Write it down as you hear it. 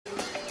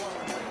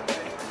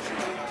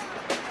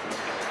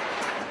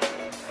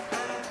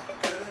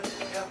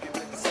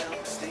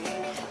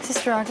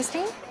Sister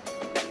Augustine?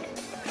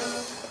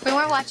 We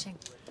weren't watching.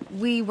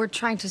 We were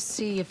trying to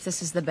see if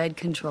this is the bed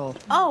control.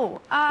 Oh,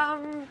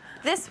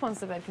 this one's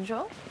the bed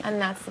control,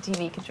 and that's the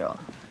TV control.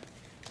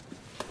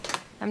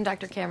 I'm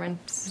Dr. Cameron.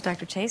 This is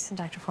Dr. Chase and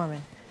Dr.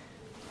 Foreman.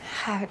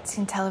 I haven't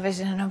seen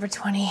television in over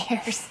 20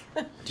 years.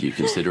 Do you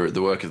consider it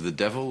the work of the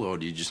devil, or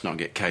do you just not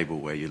get cable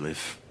where you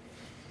live?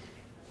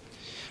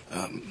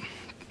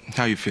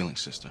 How are you feeling,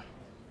 sister?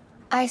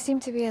 I seem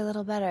to be a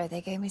little better.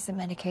 They gave me some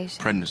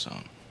medication.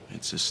 Prednisone.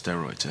 It's a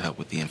steroid to help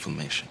with the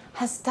inflammation.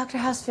 Has Dr.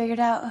 House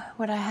figured out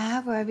what I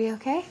have? Will I be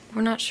okay?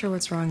 We're not sure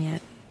what's wrong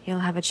yet. He'll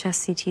have a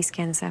chest CT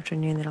scan this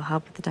afternoon that'll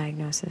help with the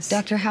diagnosis.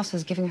 Dr. House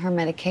is giving her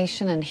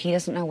medication and he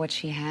doesn't know what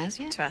she has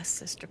yet? Trust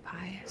Sister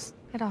Pius.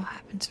 It all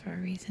happens for a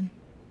reason.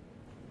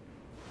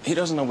 He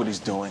doesn't know what he's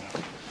doing.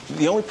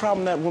 The only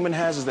problem that woman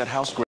has is that house